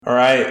All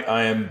right,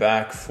 I am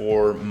back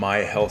for my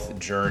health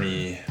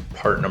journey,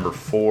 part number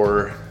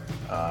 4.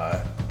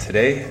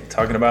 Today,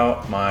 talking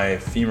about my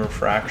femur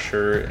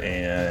fracture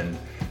and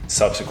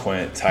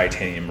subsequent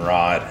titanium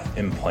rod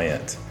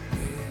implant.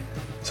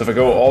 So if I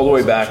go all the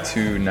way back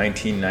to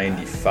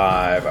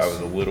 1995, I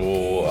was a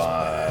little,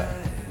 how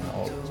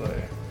old was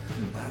I?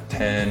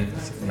 10,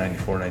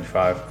 94,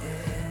 95,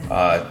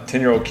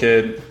 10-year-old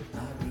kid,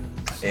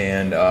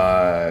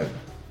 and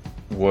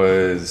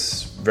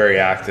was very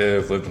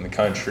active, lived in the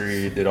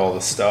country, did all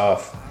this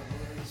stuff,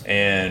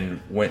 and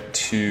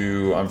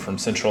I'm from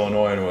Central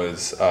Illinois, and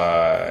was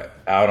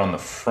out on the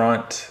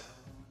front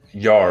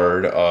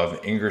yard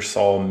of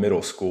Ingersoll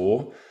Middle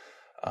School.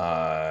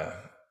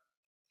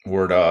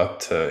 Word up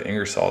to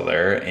Ingersoll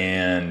there,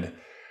 and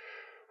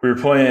we were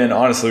playing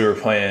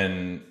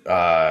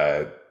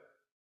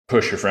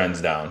push your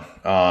friends down.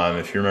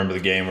 If you remember the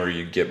game where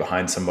you get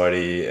behind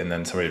somebody and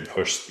then somebody would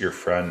push your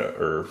friend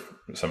or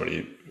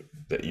somebody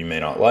that you may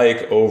not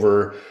like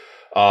over.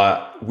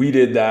 We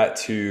did that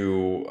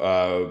to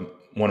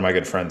one of my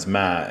good friends,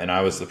 Matt, and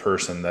I was the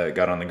person that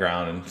got on the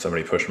ground and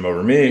somebody pushed him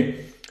over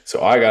me.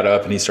 So I got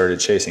up and he started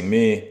chasing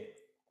me.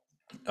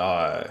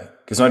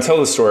 Because when I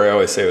tell the story, I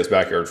always say it was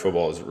backyard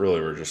football.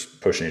 We're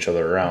just pushing each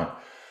other around.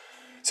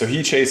 So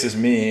he chases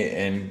me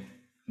and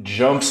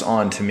jumps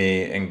onto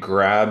me and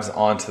grabs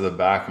onto the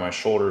back of my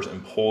shoulders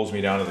and pulls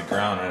me down to the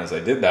ground. And as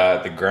I did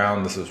that,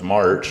 this was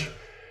March,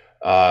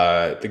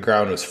 the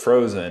ground was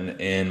frozen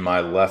and my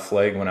left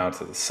leg went out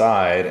to the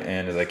side.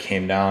 And as I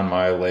came down,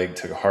 my leg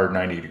took a hard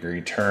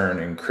 90-degree turn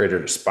and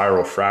created a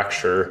spiral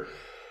fracture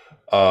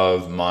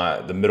of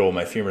the middle of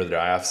my femur, the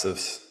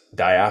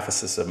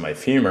diaphysis of my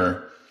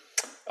femur.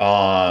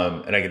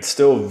 And I can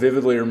still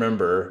vividly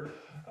remember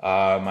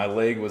my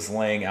leg was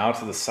laying out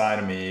to the side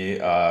of me,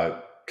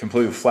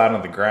 completely flat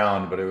on the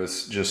ground, but it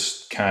was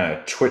just kind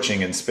of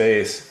twitching in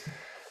space.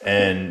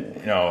 And,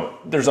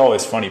 there's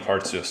always funny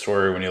parts to a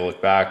story when you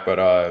look back, but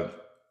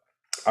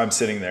I'm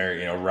sitting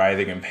there,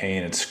 writhing in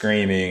pain and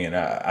screaming and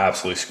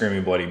absolutely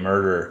screaming bloody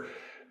murder.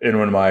 And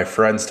when my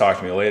friends talked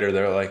to me later,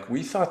 they're like,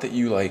 we thought that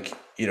you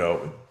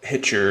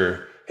hit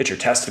your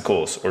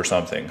testicles or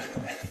something.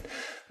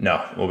 No,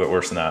 a little bit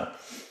worse than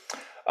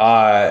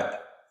that.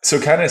 So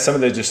kind of some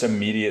of the just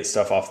immediate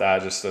stuff off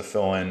that, just to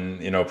fill in,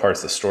 parts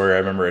of the story. I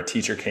remember a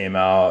teacher came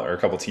out, or a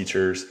couple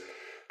teachers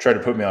tried to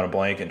put me on a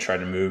blanket and tried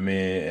to move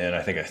me. And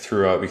I think I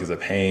threw up because of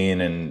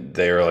pain, and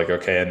they were like,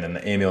 okay. And then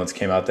the ambulance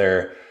came out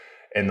there.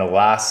 And the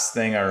last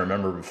thing I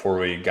remember before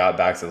we got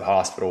back to the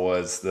hospital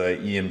was the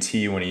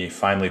EMT, when he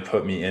finally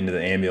put me into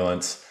the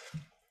ambulance,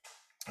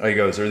 he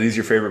goes, "Are these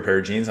your favorite pair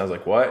of jeans?" I was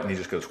like, "What?" And he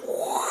just goes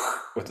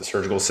with the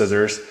surgical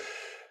scissors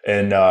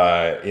and,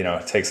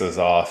 takes those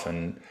off.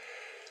 And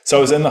so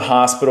I was in the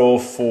hospital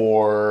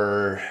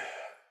for,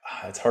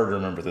 it's hard to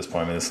remember at this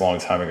point, it's a long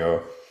time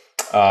ago.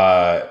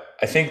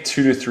 I think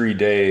 2 to 3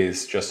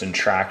 days just in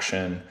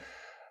traction.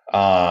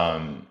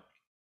 Found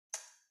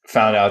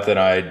out that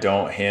I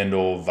don't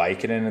handle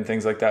Vicodin and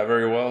things like that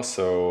very well.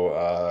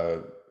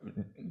 So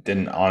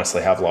didn't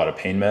honestly have a lot of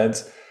pain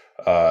meds.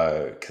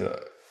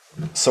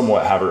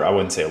 Somewhat I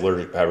wouldn't say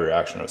allergic, but have a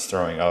reaction. I was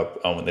throwing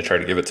up when they tried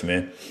to give it to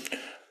me.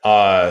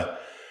 So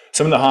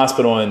I'm in the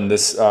hospital, and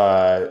this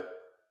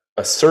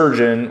a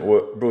surgeon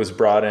was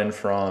brought in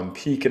from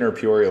Pekin or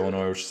Peoria,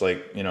 Illinois, which is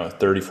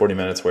 30, 40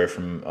 minutes away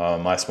from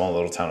my small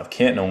little town of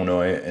Canton,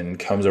 Illinois, and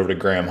comes over to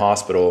Graham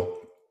Hospital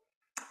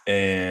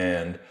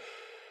and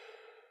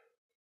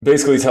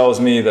basically tells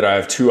me that I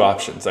have two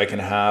options. I can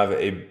have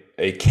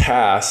a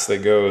cast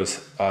that goes,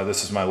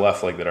 this is my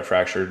left leg that I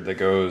fractured, that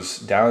goes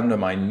down to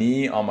my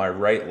knee on my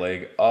right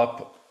leg,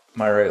 up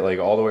my right leg,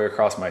 all the way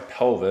across my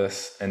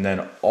pelvis, and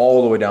then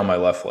all the way down my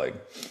left leg.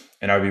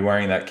 And I'd be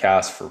wearing that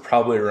cast for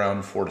probably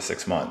around 4 to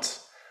 6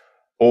 months.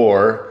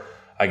 Or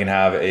I can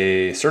have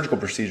a surgical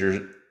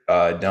procedure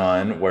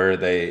done where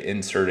they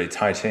insert a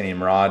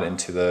titanium rod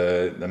into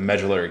the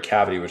medullary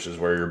cavity, which is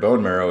where your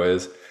bone marrow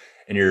is,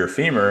 in your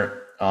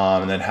femur,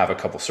 and then have a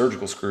couple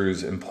surgical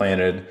screws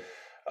implanted,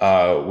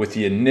 with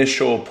the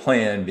initial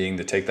plan being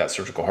to take that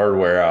surgical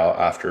hardware out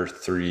after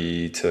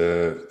 3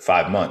 to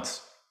 5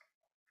 months.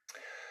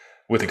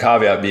 With the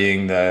caveat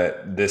being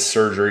that this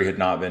surgery had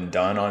not been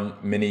done on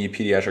many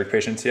pediatric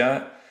patients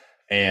yet,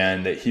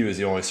 and that he was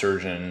the only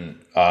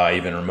surgeon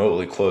even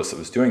remotely close that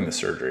was doing the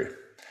surgery.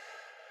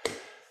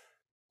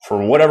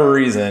 For whatever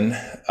reason,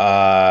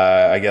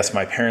 I guess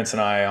my parents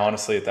and I,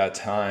 honestly, at that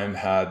time,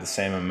 had the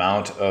same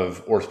amount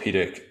of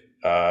orthopedic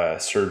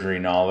surgery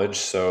knowledge,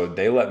 so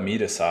they let me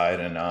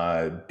decide.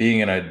 And being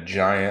in a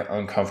giant,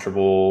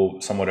 uncomfortable,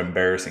 somewhat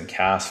embarrassing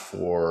cast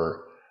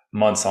for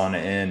months on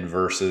end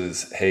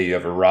versus, hey, you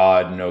have a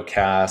rod, no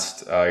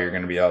cast, you're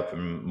going to be up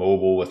and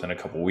mobile within a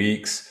couple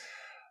weeks.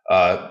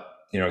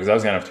 Because I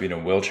was going to have to be in a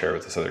wheelchair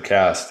with this other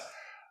cast.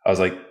 Or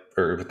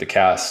with the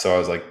cast. So I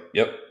was like,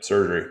 yep,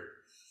 surgery.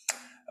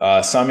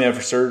 Signed me up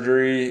for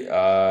surgery.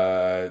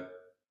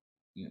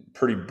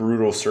 pretty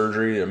brutal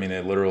surgery. I mean,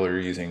 they literally are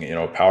using,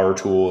 power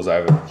tools. I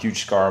have a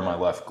huge scar on my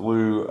left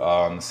glute,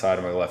 on the side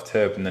of my left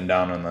hip, and then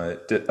down on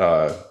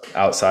the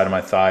outside of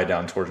my thigh,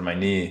 down towards my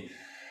knee.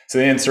 So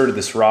they inserted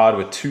this rod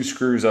with 2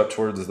 screws up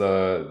towards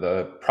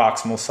the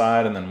proximal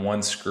side, and then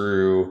 1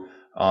 screw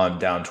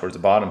down towards the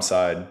bottom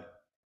side.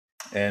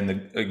 And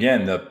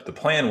the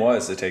plan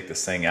was to take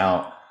this thing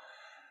out.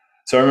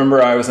 So I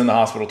remember I was in the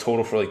hospital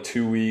total for like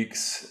 2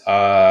 weeks.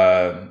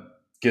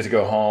 Get to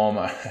go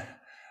home.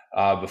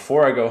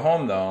 Before I go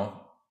home, though,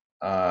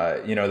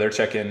 they're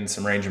checking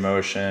some range of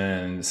motion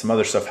and some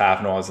other stuff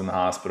happened while I was in the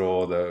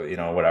hospital,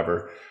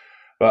 whatever.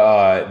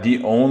 But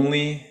the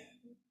only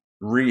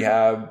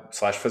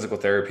rehab/physical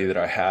therapy that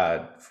I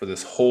had for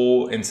this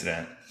whole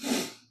incident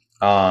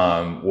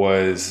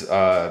was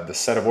the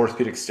set of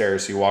orthopedic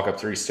stairs. So you walk up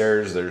 3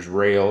 stairs, there's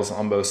rails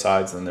on both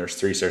sides, and there's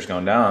 3 stairs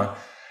going down.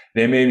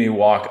 They made me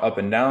walk up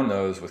and down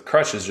those with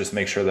crutches, just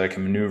make sure that I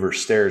can maneuver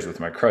stairs with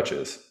my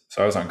crutches.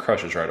 So I was on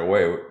crutches right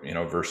away,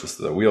 versus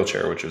the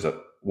wheelchair, which was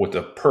what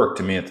the perk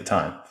to me at the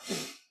time.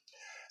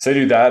 So I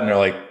do that, and they're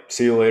like,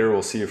 see you later.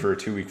 We'll see you for a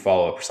 2-week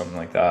follow-up or something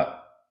like that.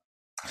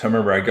 So I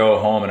remember I go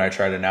home and I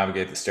try to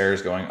navigate the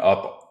stairs going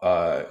up,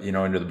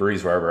 into the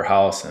breezeway of our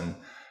house, and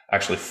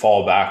actually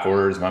fall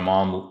backwards. My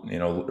mom,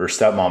 or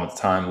stepmom at the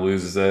time,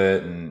 loses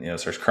it and,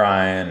 starts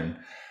crying. And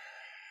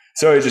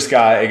so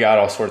it got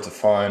all sorts of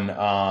fun.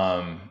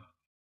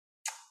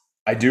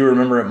 I do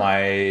remember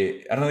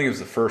I don't think it was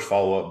the first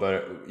follow-up,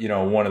 but,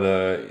 one of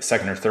the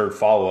second or third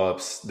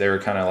follow-ups, they were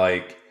kind of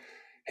like,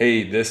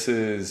 hey, this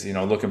is,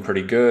 looking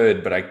pretty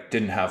good, but I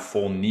didn't have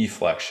full knee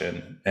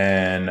flexion.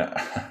 And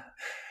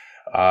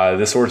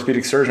this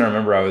orthopedic surgeon, I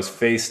remember I was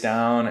face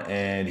down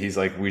and he's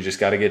like, we just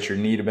got to get your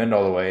knee to bend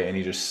all the way. And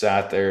he just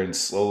sat there and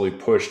slowly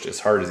pushed as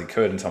hard as he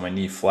could until my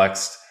knee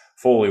flexed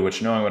fully,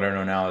 which, knowing what I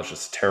know now, is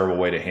just a terrible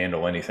way to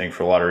handle anything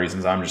for a lot of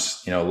reasons. I'm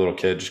just, a little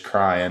kid just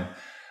crying.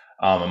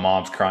 My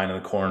mom's crying in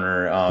the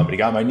corner, but he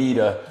got my knee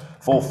to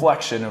full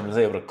flexion and was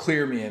able to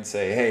clear me and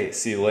say, hey,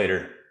 see you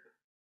later.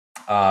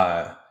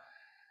 Well,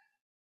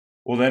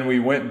 then we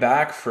went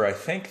back for, I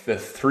think, the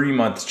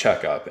 3-month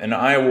checkup. And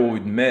I will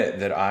admit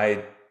that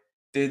I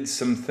did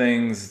some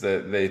things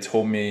that they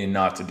told me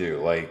not to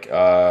do. Like,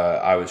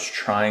 I was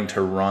trying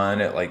to run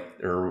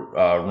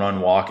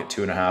walk at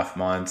 2.5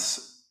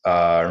 months.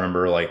 I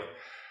remember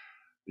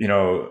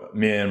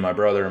me and my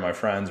brother and my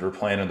friends were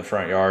playing in the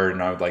front yard,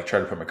 and I would try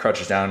to put my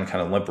crutches down and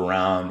kind of limp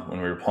around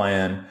when we were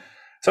playing.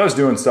 So I was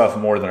doing stuff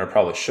more than I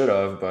probably should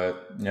have,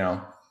 but,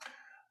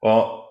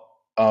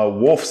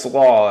 Wolff's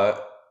Law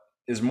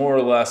is more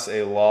or less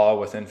a law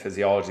within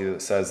physiology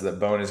that says that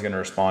bone is going to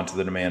respond to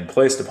the demand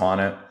placed upon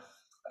it.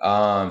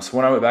 So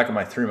when I went back on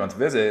my 3-month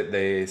visit,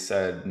 they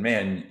said,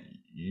 man,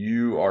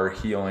 you are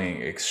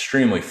healing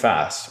extremely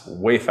fast,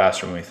 way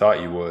faster than we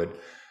thought you would.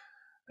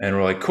 And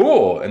we're like,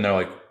 cool. And they're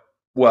like,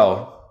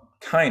 well,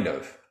 kind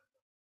of.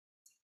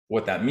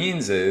 What that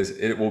means is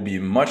it will be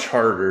much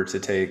harder to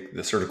take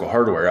the surgical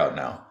hardware out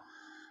now.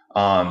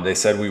 They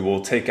said we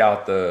will take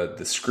out the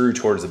screw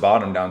towards the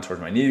bottom down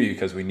towards my knee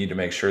because we need to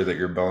make sure that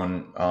your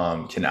bone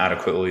can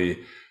adequately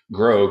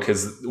grow.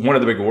 Because one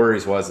of the big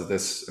worries was that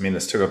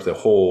this took up the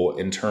whole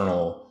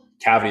internal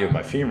cavity of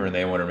my femur, and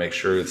they wanted to make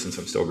sure that since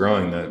I'm still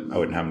growing that I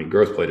wouldn't have any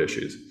growth plate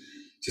issues. So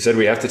he said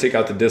we have to take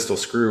out the distal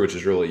screw, which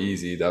is really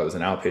easy. That was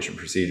an outpatient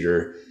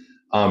procedure.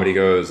 But he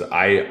goes,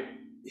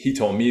 he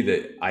told me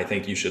that I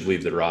think you should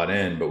leave the rod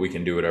in, but we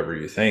can do whatever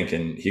you think.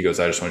 And he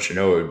goes, I just want you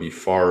to know it would be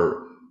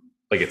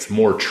it's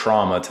more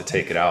trauma to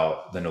take it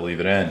out than to leave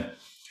it in.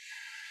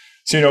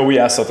 So, we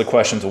asked all the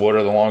questions of what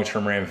are the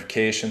long-term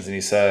ramifications. And he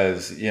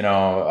says,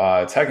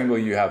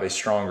 technically you have a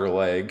stronger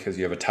leg because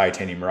you have a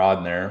titanium rod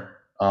in there.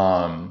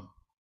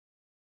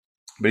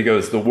 But he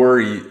goes, the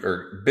worry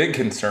or big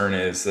concern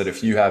is that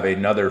if you have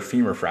another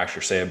femur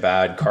fracture, say a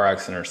bad car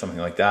accident or something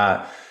like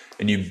that,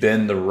 and you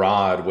bend the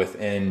rod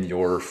within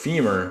your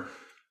femur,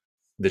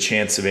 the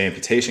chance of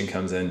amputation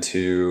comes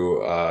into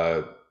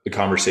the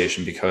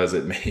conversation because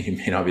you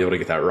may not be able to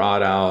get that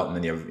rod out. And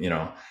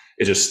then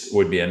it just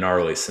would be a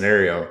gnarly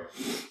scenario.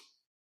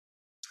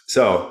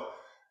 So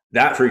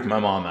that freaked my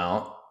mom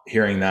out,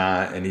 hearing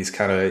that. And he's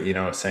kind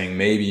of, saying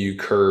maybe you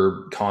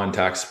curb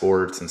contact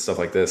sports and stuff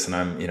like this. And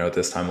I'm, at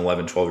this time,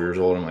 11, 12 years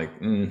old. I'm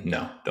like,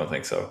 no, don't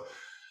think so.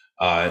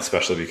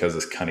 Especially because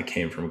this kind of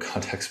came from a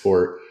contact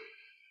sport.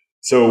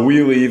 So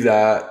we leave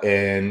that,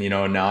 and,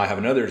 now I have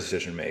another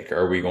decision to make.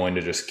 Are we going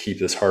to just keep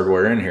this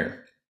hardware in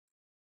here?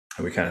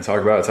 And we kind of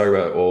talk about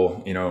it.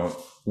 Well,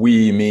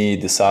 me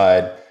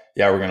decide,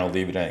 yeah, we're going to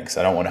leave it in because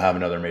I don't want to have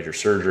another major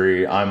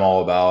surgery. I'm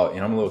all about,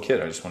 I'm a little kid.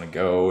 I just want to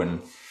go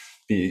and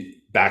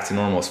be back to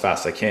normal as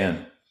fast as I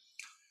can.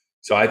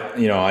 So I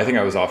think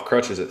I was off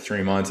crutches at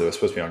 3 months. I was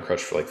supposed to be on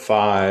crutches for like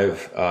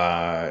 5,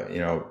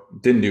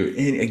 didn't do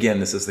any, again,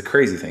 this is the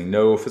crazy thing.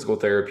 No physical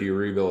therapy or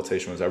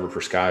rehabilitation was ever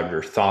prescribed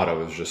or thought of.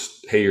 It was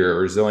just, hey, you're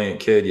a resilient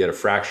kid. You had a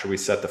fracture. We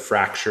set the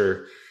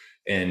fracture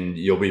and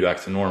you'll be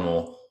back to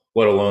normal,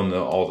 let alone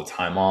all the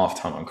time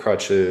off, time on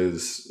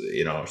crutches,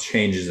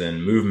 changes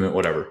in movement,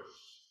 whatever.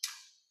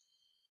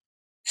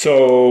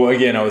 So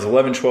again, I was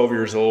 11, 12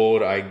 years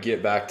old. I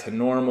get back to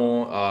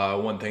normal.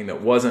 One thing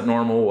that wasn't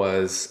normal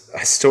was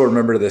I still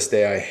remember to this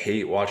day, I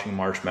hate watching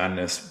March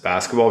Madness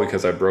basketball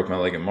because I broke my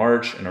leg in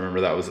March. And I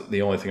remember that was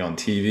the only thing on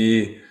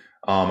TV.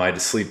 I had to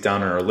sleep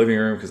down in our living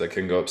room because I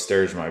couldn't go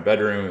upstairs to my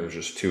bedroom. It was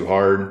just too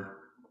hard.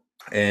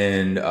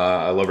 And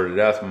I love her to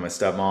death. When my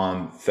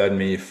stepmom fed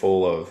me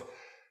full of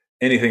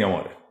anything I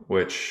wanted,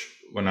 which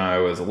when I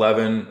was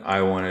 11,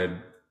 I wanted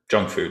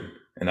junk food.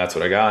 And that's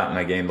what I got. And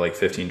I gained like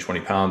 15,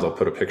 20 pounds. I'll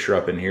put a picture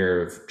up in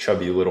here of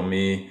chubby little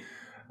me.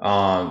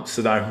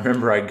 So then I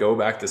remember I'd go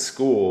back to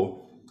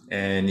school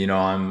and,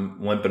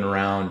 I'm limping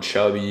around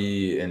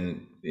chubby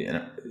and,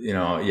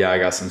 yeah, I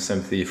got some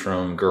sympathy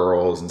from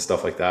girls and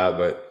stuff like that.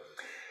 But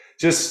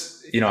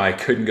just, I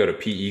couldn't go to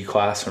PE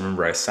class. I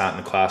remember I sat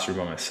in the classroom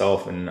by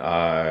myself and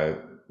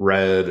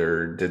read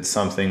or did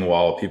something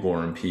while people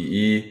were in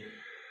PE.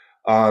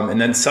 And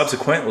then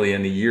subsequently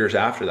in the years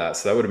after that,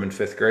 so that would have been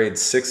fifth grade,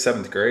 sixth,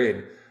 seventh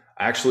grade,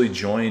 I actually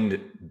joined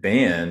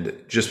band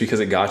just because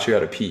it got you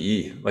out of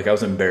PE. Like I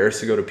was embarrassed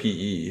to go to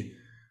PE,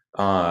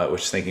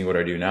 which thinking what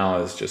I do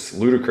now is just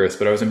ludicrous,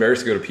 but I was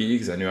embarrassed to go to PE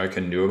because I knew I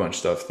couldn't do a bunch of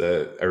stuff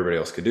that everybody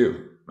else could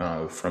do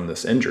from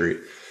this injury.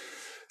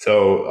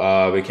 So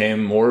I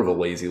became more of a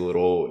lazy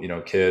little,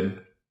 kid.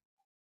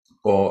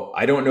 Well,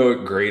 I don't know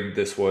what grade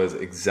this was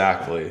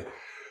exactly,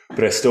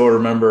 but I still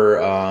remember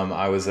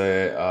I was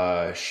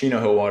at Sheena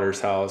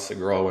Hillwater's house, a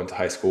girl I went to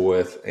high school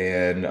with,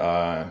 and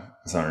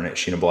it's not her name,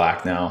 Sheena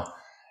Black now.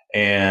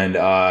 And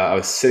I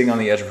was sitting on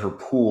the edge of her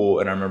pool,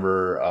 and I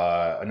remember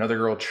another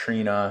girl,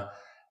 Trina,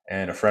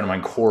 and a friend of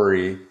mine,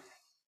 Corey,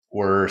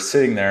 were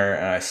sitting there,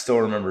 and I still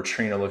remember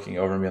Trina looking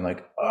over and being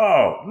like,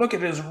 "Oh, look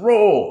at his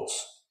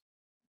rolls!"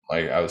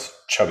 Like I was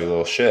chubby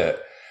little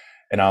shit,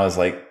 and I was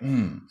like,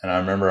 And I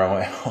remember I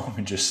went home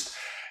and just,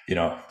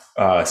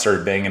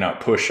 started banging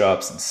out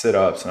push-ups and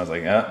sit-ups, and I was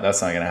like,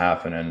 that's not going to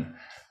happen.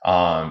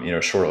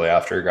 And, shortly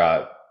after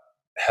got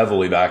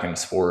heavily back into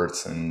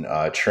sports and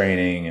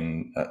training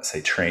and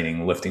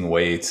training, lifting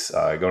weights,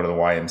 going to the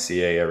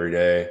YMCA every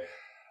day.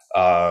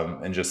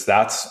 And just,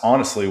 that's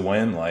honestly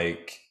when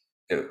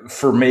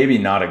for maybe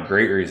not a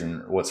great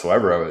reason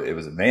whatsoever, it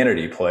was a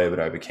vanity play, but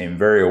I became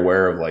very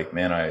aware of like,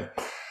 man, I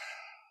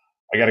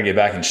got to get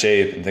back in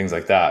shape and things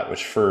like that,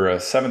 which for a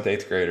seventh,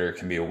 eighth grader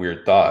can be a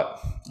weird thought,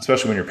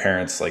 especially when your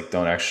parents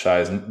don't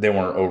exercise. And neither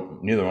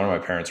one of my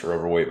parents were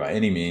overweight by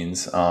any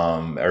means.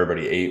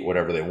 Everybody ate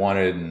whatever they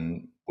wanted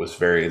and was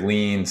very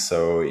lean.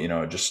 So,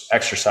 just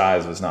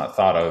exercise was not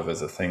thought of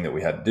as a thing that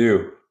we had to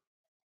do.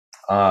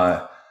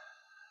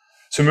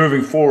 So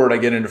moving forward, I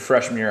get into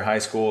freshman year of high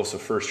school. So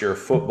first year of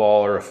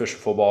football or official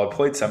football, I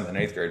played seventh and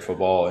eighth grade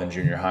football in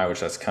junior high,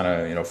 which that's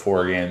kind of,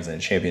 4 games and a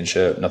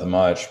championship, nothing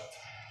much.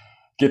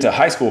 Get to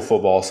high school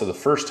football. So the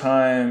first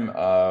time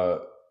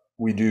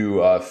we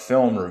do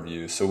film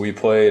review. So we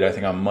played, I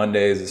think, on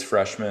Mondays as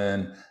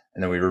freshmen,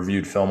 and then we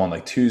reviewed film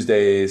on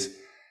Tuesdays.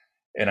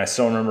 And I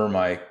still remember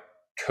my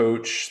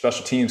coach,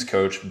 special teams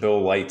coach,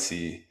 Bill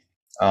Lightsey.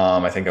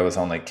 I think I was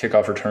on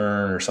kickoff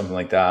return or something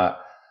like that.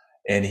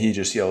 And he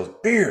just yells,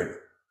 "Beard,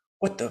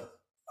 what the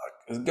fuck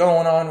is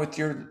going on with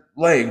your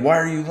leg? Why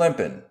are you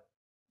limping?"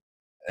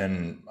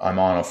 And I'm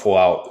on a full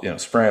out,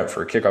 sprint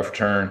for a kickoff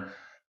return.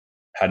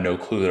 Had no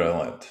clue that I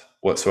limped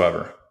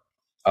whatsoever.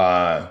 So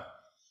I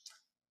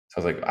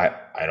was like,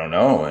 I don't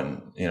know.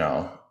 And,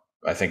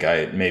 I think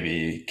I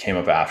maybe came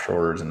up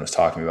afterwards and was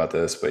talking about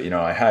this, but,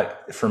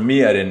 for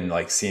me, I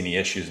didn't see any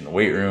issues in the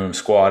weight room,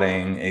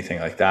 squatting, anything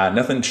like that.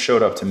 Nothing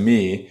showed up to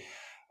me.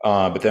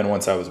 But then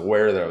once I was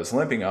aware that I was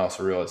limping, I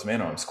also realized,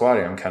 man, when I'm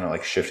squatting, I'm kind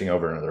of shifting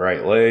over into the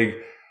right leg,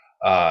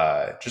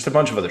 just a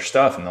bunch of other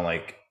stuff. And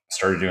then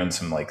started doing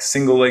some more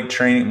single leg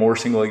training,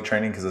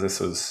 because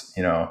this was,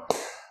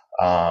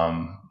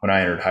 when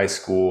I entered high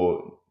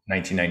school,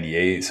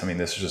 1998. So,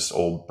 this was just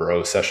old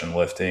bro session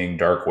lifting,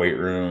 dark weight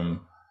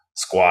room,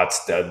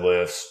 squats,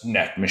 deadlifts,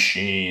 neck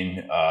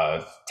machine,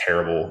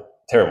 terrible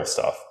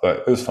stuff, but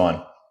it was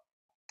fun.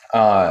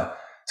 So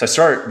I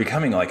started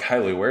becoming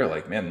highly aware,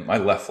 man, my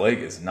left leg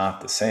is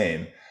not the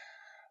same.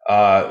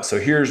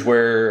 So here's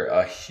where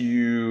a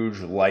huge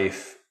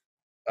life,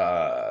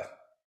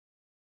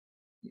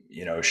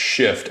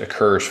 shift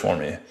occurs for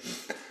me.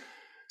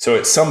 So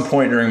at some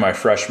point during my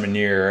freshman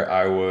year,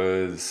 I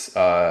was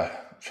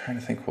trying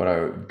to think what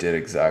I did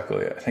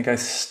exactly. I think I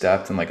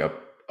stepped in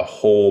a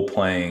hole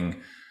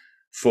playing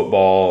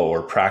football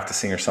or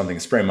practicing or something,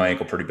 sprained my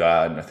ankle pretty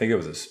bad. And I think it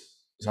was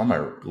on my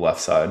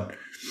left side.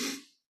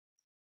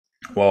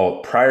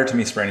 Well, prior to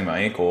me spraining my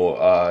ankle,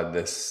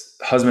 this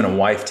husband and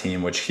wife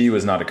team, which he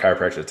was not a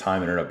chiropractor at the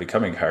time, ended up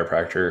becoming a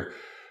chiropractor,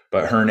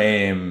 but her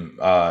name,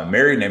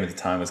 married name at the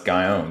time, was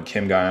Guyon,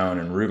 Kim Guyon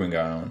and Ruben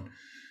Guyon.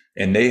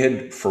 And they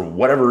had, for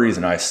whatever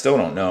reason, I still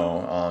don't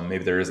know,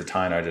 maybe there is a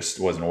time I just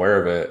wasn't aware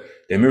of it,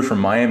 they moved from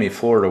Miami,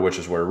 Florida, which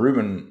is where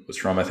Ruben was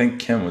from. I think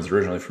Kim was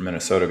originally from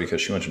Minnesota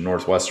because she went to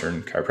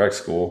Northwestern Chiropractic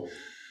School.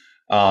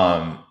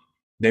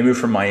 They moved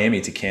from Miami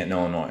to Canton,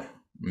 Illinois.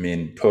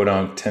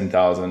 Podunk,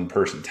 10,000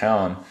 person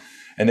town.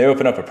 And they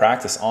opened up a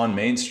practice on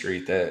Main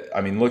Street that,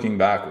 looking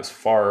back, was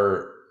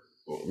far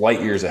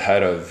light years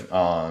ahead of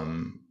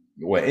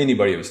what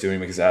anybody was doing,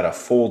 because it had a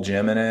full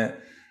gym in it.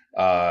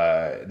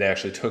 They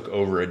actually took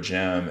over a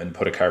gym and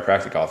put a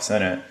chiropractic office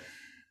in it.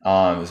 It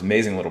was an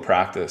amazing little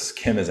practice.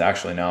 Kim is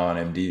actually now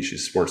an MD.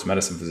 She's a sports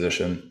medicine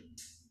physician.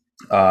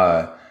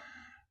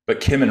 But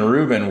Kim and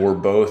Ruben were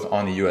both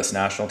on the U.S.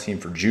 national team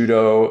for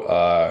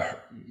judo.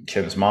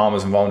 Kim's mom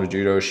was involved in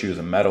judo. She was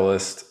a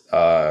medalist.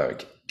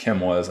 Kim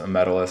was a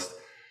medalist.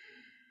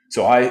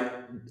 So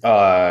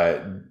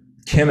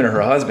Kim and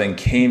her husband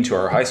came to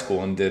our high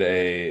school and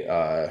did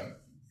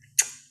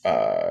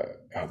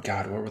oh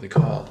God, what were they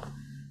called?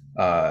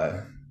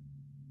 A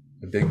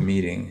big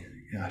meeting.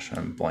 Gosh,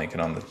 I'm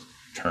blanking on the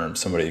term.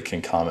 Somebody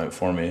can comment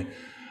for me.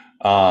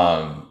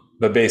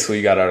 But basically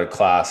you got out of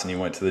class and you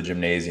went to the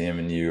gymnasium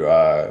and you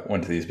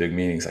went to these big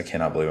meetings. I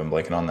cannot believe I'm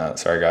blanking on that.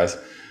 Sorry, guys.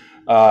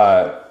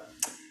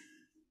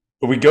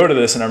 But we go to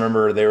this, and I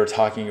remember they were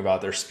talking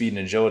about their speed and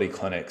agility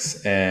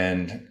clinics,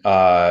 and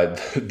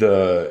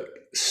the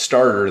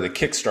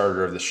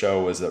Kickstarter of the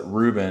show was that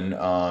Ruben,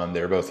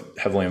 they were both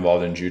heavily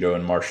involved in judo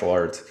and martial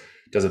arts,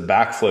 does a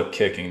backflip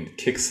kick and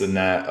kicks the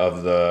net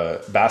of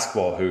the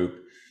basketball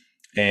hoop.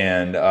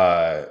 And,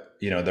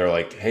 they're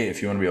like, hey,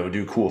 if you want to be able to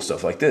do cool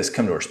stuff like this,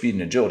 come to our speed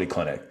and agility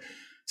clinic.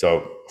 So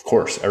of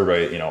course,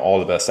 everybody, all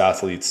the best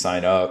athletes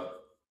sign up.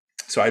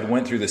 So I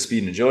went through the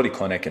speed and agility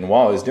clinic, and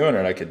while I was doing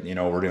it, I could,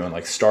 we're doing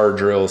like star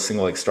drills,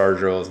 single leg star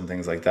drills and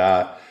things like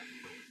that.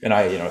 And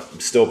I'm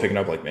still picking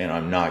up like, man,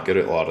 I'm not good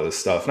at a lot of this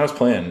stuff. And I was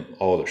playing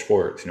all other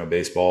sports,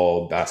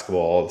 baseball,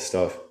 basketball, all this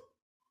stuff.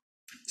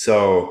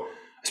 So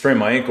I sprained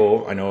my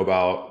ankle. I know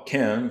about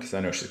Kim because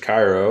I know she's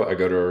chiro. I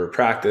go to her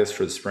practice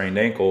for the sprained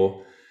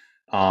ankle.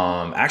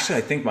 Actually,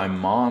 I think my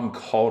mom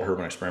called her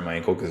when I sprained my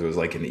ankle because it was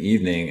like in the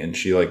evening, and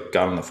she like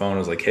got on the phone and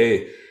was like,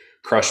 hey,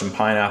 crush some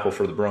pineapple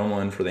for the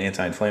bromelain for the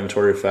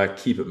anti-inflammatory effect.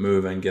 Keep it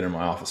moving. Get in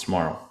my office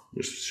tomorrow.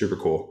 Which is super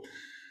cool.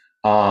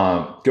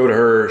 Go to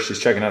her. She's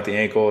checking out the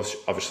ankle. She,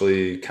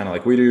 obviously, kind of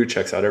like we do,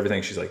 checks out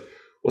everything. She's like,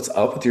 what's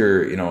up with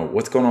your,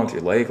 what's going on with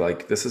your leg?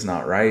 Like, this is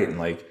not right. And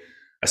like,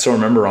 I still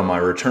remember on my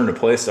return to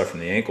play stuff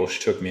from the ankle,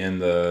 she took me in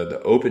the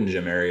open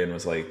gym area and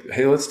was like,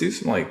 hey, let's do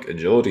some like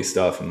agility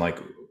stuff. And like,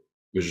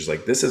 was just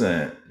like, this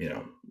isn't,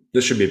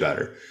 this should be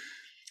better.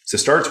 So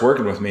starts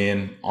working with me,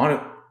 and on it,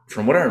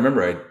 from what I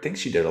remember, I think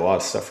she did a lot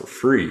of stuff for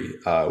free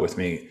with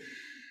me.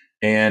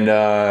 And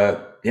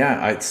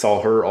I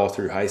saw her all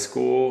through high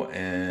school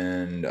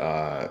and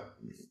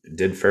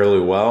did fairly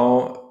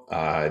well.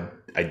 I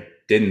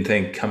didn't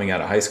think coming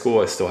out of high school,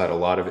 I still had a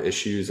lot of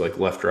issues like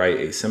left-right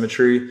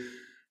asymmetry.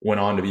 Went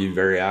on to be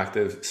very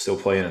active, still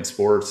playing in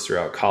sports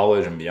throughout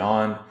college and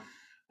beyond.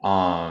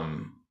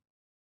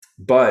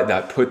 But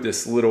that put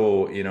this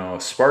little,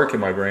 spark in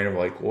my brain of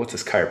like, what's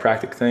this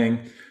chiropractic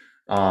thing?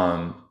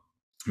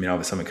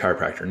 Obviously I'm a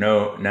chiropractor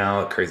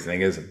now. The crazy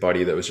thing is a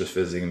buddy that was just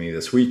visiting me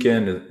this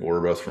weekend,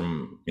 we're both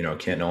from,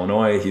 Canton,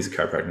 Illinois. He's a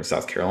chiropractor in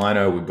South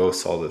Carolina. We both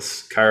saw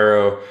this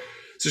chiro.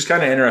 It's just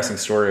kind of interesting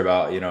story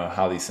about,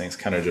 how these things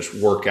kind of just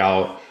work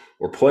out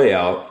or play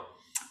out.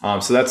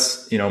 So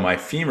that's, my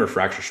femur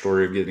fracture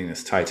story of getting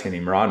this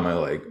titanium rod in my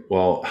leg.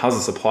 Well, how's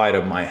this apply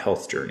to my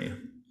health journey?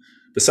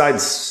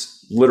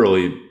 Besides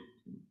literally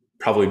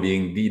probably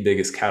being the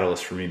biggest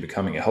catalyst for me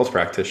becoming a health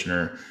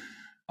practitioner,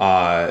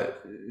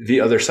 the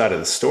other side of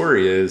the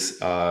story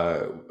is,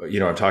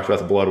 I've talked about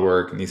the blood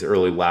work and these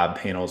early lab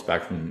panels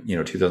back from,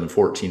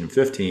 2014 and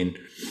 15.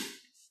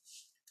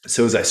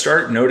 So as I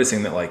start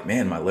noticing that like,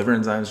 man, my liver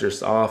enzymes are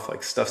just off,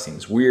 like stuff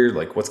seems weird,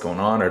 like what's going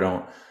on?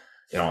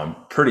 I'm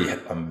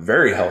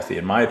very healthy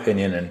in my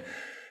opinion and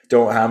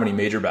don't have any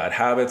major bad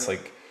habits.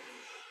 Like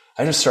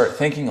I just start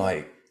thinking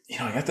like,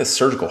 I got this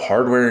surgical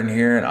hardware in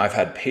here, and I've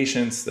had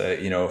patients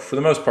that, for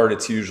the most part,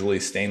 it's usually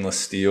stainless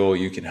steel.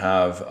 You can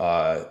have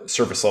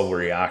surface level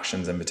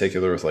reactions, in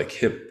particular with like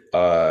hip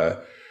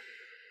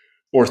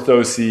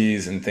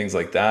orthoses and things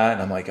like that.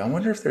 And I'm like, I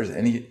wonder if there's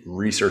any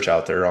research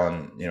out there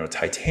on,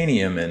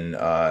 titanium and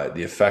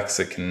the effects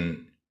it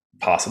can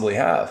possibly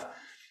have.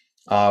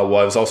 Well,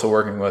 I was also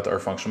working with our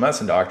functional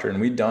medicine doctor,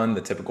 and we'd done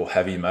the typical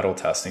heavy metal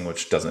testing,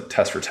 which doesn't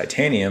test for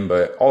titanium,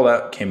 but all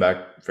that came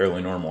back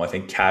fairly normal. I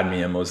think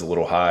cadmium was a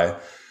little high.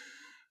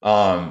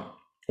 Well,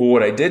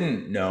 what I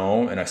didn't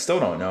know, and I still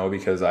don't know,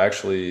 because I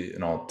actually,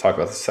 and I'll talk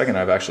about this in a second,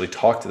 I've actually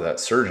talked to that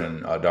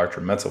surgeon,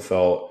 Dr.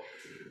 Metzelfelt,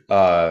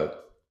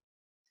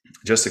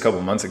 just a couple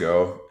of months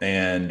ago,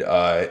 and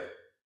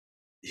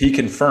he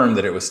confirmed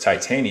that it was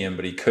titanium,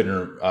 but he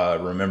couldn't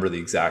remember the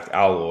exact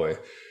alloy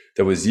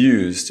that was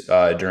used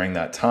during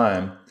that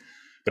time.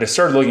 But I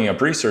started looking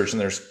up research, and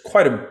there's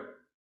quite a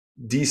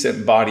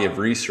decent body of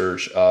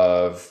research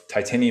of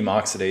titanium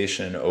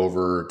oxidation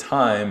over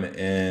time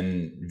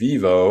in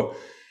vivo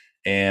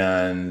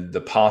and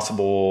the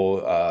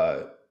possible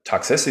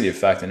toxicity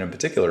effect, and in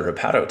particular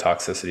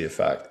hepatotoxicity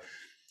effect.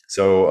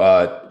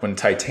 So when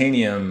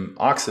titanium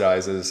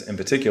oxidizes, in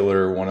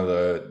particular, one of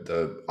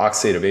the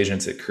oxidative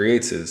agents it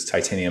creates is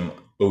titanium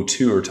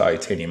O2 or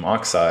titanium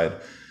oxide.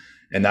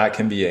 And that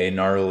can be a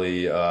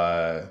gnarly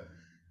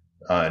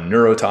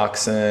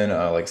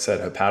neurotoxin, like I said,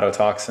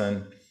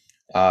 hepatotoxin.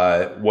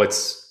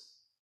 What's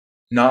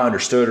not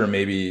understood or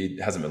maybe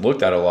hasn't been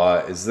looked at a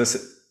lot is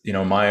this,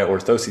 my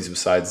orthoses,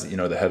 besides,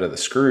 the head of the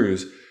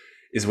screws,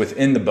 is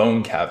within the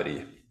bone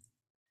cavity.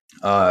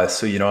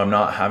 So, I'm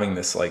not having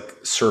this like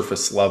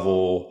surface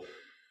level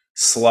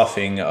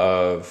sloughing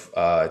of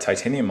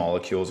titanium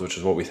molecules, which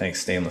is what we think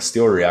stainless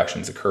steel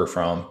reactions occur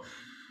from.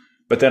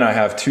 But then I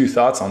have two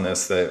thoughts on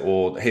this that,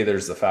 well, hey,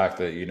 there's the fact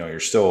that, you're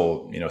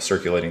still,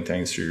 circulating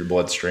things through your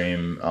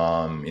bloodstream,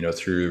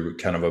 through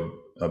kind of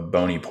a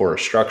bony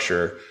porous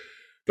structure.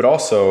 But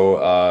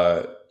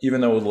also,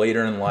 even though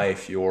later in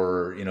life,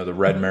 the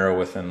red marrow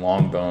within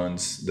long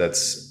bones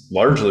that's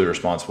largely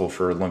responsible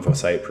for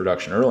lymphocyte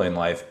production early in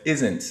life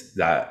isn't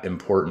that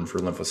important for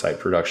lymphocyte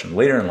production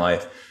later in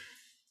life.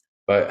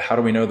 But how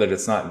do we know that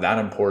it's not that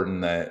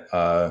important that,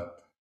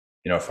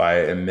 if I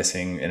am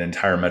missing an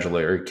entire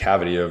medullary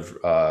cavity of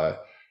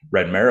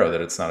red marrow,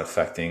 that it's not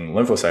affecting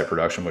lymphocyte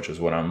production, which is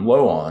what I'm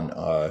low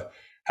on,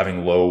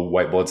 having low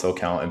white blood cell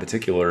count in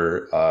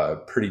particular,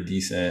 pretty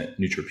decent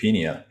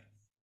neutropenia.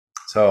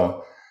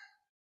 So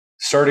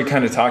started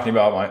kind of talking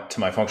about to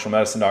my functional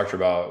medicine doctor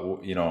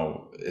about,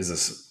 is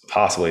this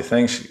possibly a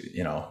thing?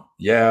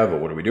 Yeah,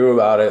 but what do we do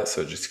about it?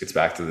 So it just gets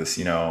back to this,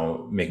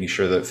 making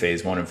sure that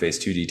phase 1 and phase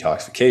 2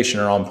 detoxification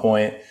are on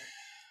point.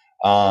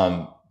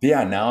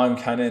 Yeah, now I'm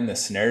kind of in the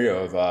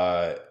scenario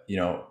of,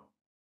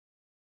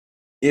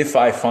 if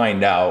I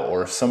find out,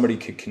 or if somebody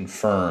could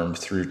confirm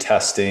through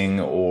testing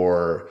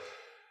or,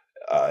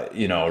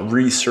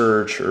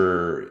 research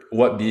or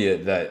what be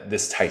it, that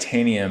this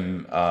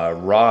titanium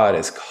rod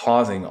is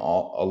causing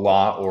a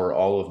lot or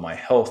all of my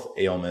health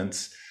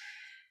ailments,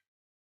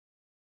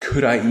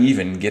 could I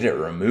even get it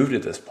removed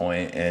at this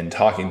point? And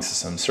talking to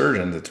some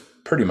surgeons, it's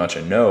pretty much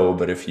a no.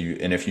 But if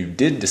you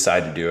did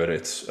decide to do it,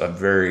 it's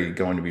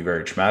going to be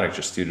very traumatic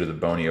just due to the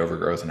bony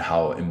overgrowth and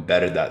how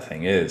embedded that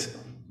thing is.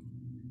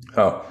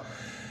 Oh,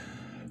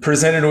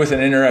 presented with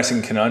an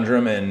interesting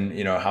conundrum, and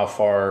how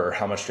far or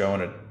how much do I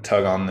want to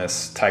tug on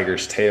this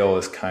tiger's tail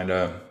is kind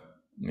of,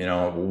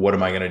 what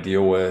am I going to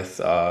deal with?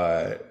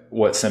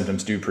 What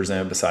symptoms do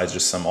present besides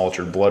just some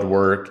altered blood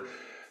work,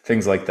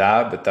 things like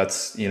that. But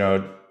that's,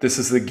 this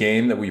is the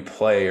game that we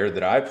play, or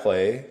that I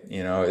play,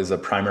 is a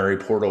primary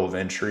portal of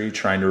entry,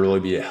 trying to really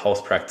be a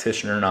health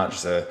practitioner, not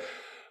just a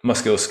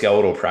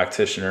musculoskeletal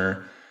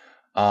practitioner,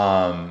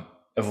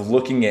 of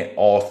looking at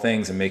all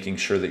things and making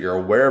sure that you're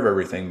aware of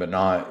everything, but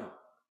not,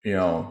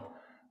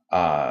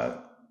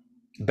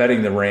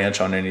 betting the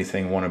ranch on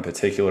anything one in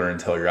particular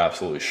until you're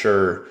absolutely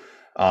sure.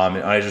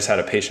 And I just had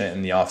a patient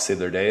in the office the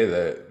other day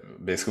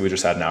that basically we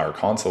just had an hour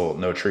consult,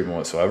 no treatment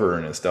whatsoever,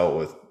 and it's dealt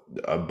with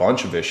a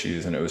bunch of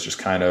issues. And it was just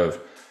kind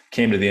of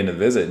came to the end of the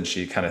visit, and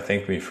she kind of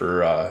thanked me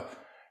for,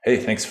 hey,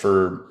 thanks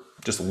for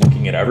just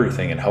looking at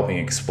everything and helping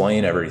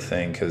explain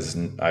everything. Cause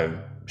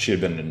she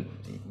had been in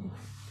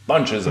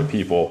bunches of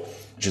people.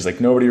 She's like,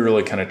 nobody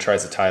really kind of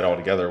tries to tie it all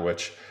together,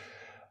 which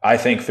I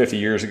think 50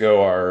 years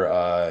ago,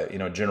 our,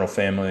 general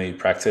family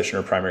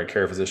practitioner, primary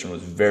care physician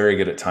was very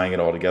good at tying it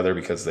all together,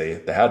 because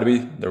they had to be.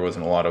 There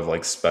wasn't a lot of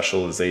like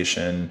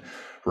specialization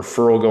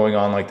referral going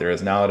on like there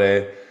is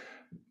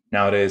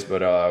nowadays.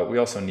 But we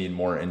also need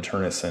more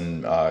internists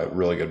and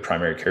really good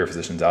primary care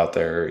physicians out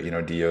there,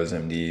 DOs,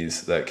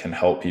 MDs, that can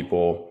help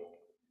people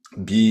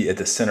be at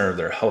the center of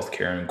their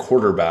healthcare and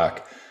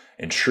quarterback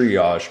and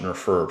triage and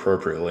refer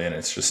appropriately. And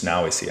it's just,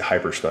 now we see a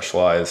hyper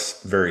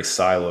specialized, very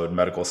siloed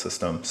medical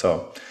system.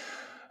 So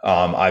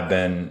I've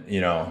been,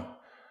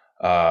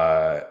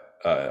 I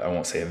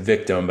won't say a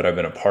victim, but I've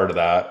been a part of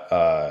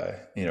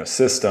that,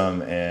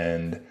 system.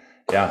 And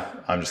yeah,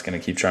 I'm just going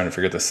to keep trying to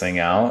figure this thing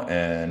out.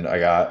 And I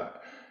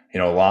got, a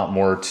lot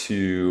more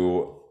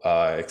to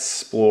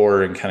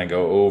explore and kind of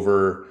go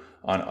over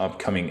on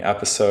upcoming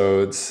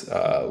episodes,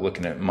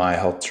 looking at my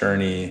health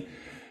journey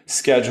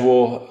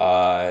schedule.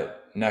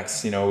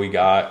 Next, I'm going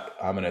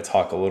to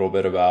talk a little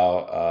bit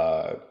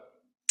about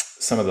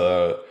some of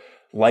the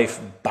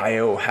life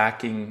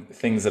biohacking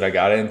things that I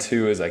got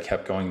into as I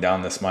kept going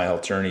down this my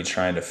health journey,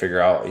 trying to figure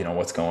out,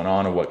 what's going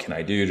on and what can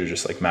I do to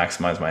just like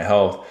maximize my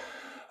health.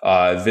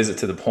 Visit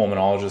to the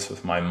pulmonologist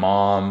with my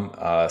mom,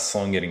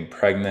 Sloan getting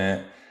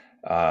pregnant,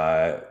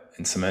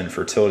 and some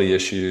infertility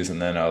issues,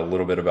 and then a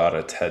little bit about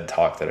a TED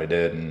talk that I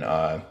did, and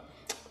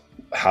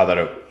how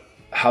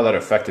that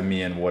affected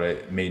me and what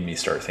it made me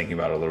start thinking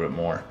about it a little bit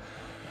more.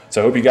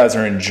 So I hope you guys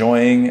are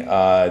enjoying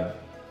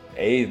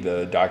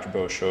the Dr.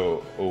 Bo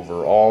Show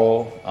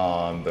overall,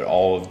 but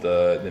all of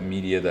the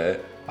media that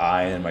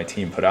I and my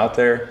team put out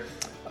there.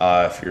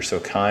 If you're so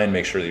kind,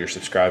 make sure that you're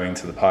subscribing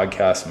to the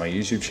podcast and my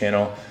YouTube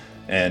channel,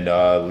 and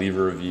leave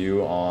a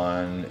review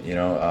on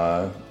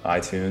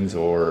iTunes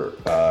or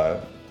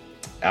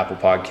Apple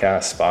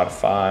Podcasts,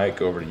 Spotify.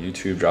 Go over to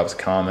YouTube, drop us a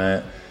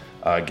comment,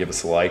 give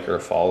us a like or a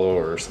follow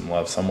or some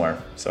love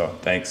somewhere. So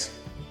thanks.